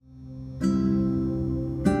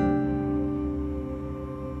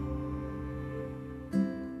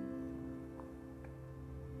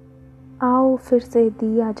फिर से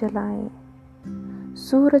दिया जलाएं,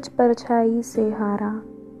 सूरज परछाई से हारा,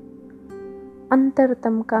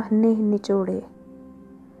 अंतरतम का नेह निचोड़े,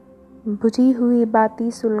 बुझी हुई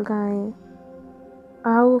बाती सुलगाएं,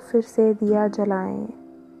 आओ फिर से दिया जलाएं।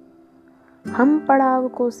 हम पड़ाव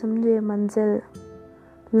को समझे मंजिल,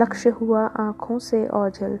 लक्ष्य हुआ आँखों से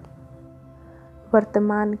ओझल,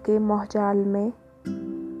 वर्तमान के मोहजाल में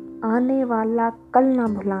आने वाला कल ना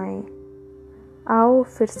भुलाएं, आओ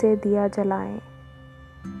फिर से दिया जलाएं।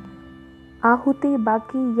 आहुति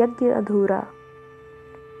बाकी यज्ञ अधूरा,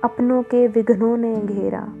 अपनों के विघ्नों ने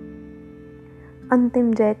घेरा,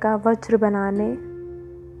 अंतिम जय का वज्र बनाने,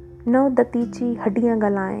 नव दतीची हड्डियां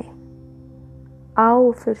गलाएं,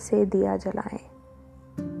 आओ फिर से दिया जलाएं।